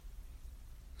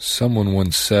Someone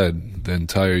once said the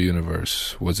entire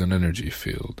universe was an energy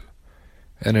field.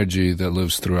 Energy that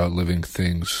lives throughout living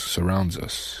things surrounds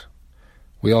us.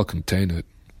 We all contain it.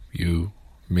 You,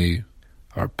 me,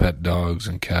 our pet dogs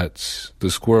and cats, the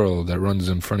squirrel that runs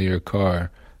in front of your car,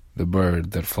 the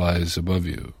bird that flies above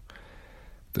you,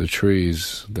 the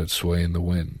trees that sway in the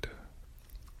wind.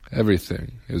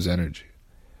 Everything is energy.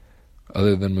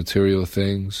 Other than material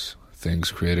things,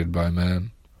 things created by man,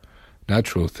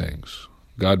 natural things,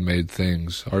 God-made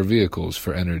things, are vehicles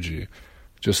for energy,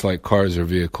 just like cars are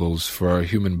vehicles for our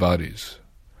human bodies.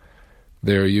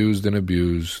 They are used and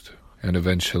abused and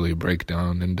eventually break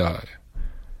down and die,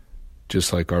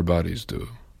 just like our bodies do.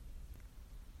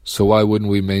 So why wouldn't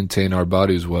we maintain our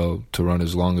bodies well to run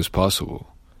as long as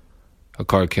possible? A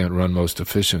car can't run most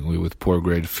efficiently with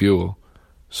poor-grade fuel,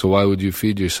 so why would you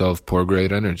feed yourself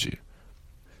poor-grade energy?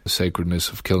 The sacredness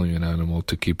of killing an animal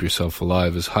to keep yourself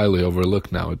alive is highly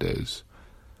overlooked nowadays.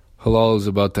 Halal is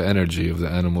about the energy of the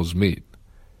animal's meat.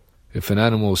 If an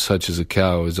animal such as a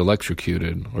cow is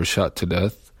electrocuted or shot to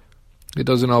death, it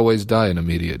doesn't always die an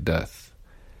immediate death.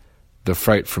 The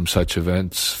fright from such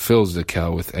events fills the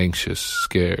cow with anxious,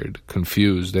 scared,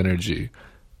 confused energy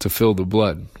to fill the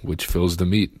blood, which fills the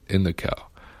meat in the cow.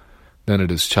 Then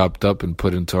it is chopped up and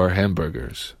put into our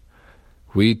hamburgers.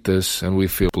 We eat this and we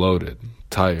feel bloated,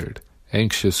 tired,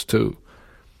 anxious too.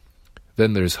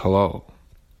 Then there's halal.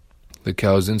 The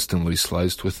cow is instantly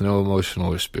sliced with no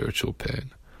emotional or spiritual pain,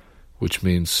 which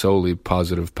means solely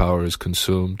positive power is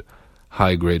consumed,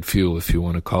 high-grade fuel if you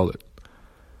want to call it.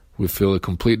 We feel a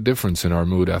complete difference in our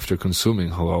mood after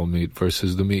consuming halal meat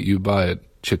versus the meat you buy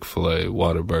at Chick-fil-A,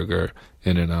 Whataburger,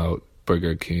 In-N-Out,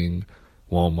 Burger King,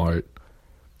 Walmart.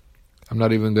 I'm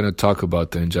not even going to talk about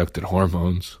the injected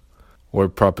hormones or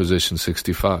Proposition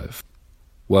 65.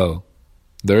 Well,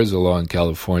 there is a law in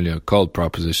California called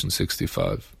Proposition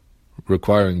 65,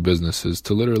 requiring businesses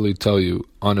to literally tell you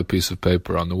on a piece of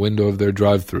paper on the window of their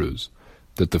drive-thrus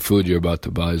that the food you're about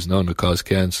to buy is known to cause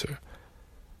cancer.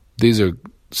 These are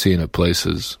seen at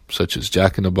places such as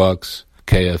Jack in the Box,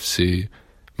 KFC,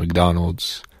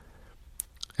 McDonald's,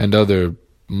 and other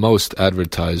most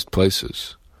advertised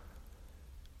places.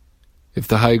 If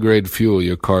the high-grade fuel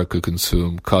your car could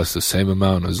consume costs the same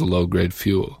amount as the low-grade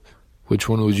fuel, which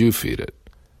one would you feed it?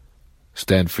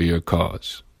 Stand for your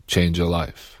cause. Change a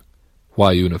life.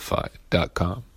 whyunify.com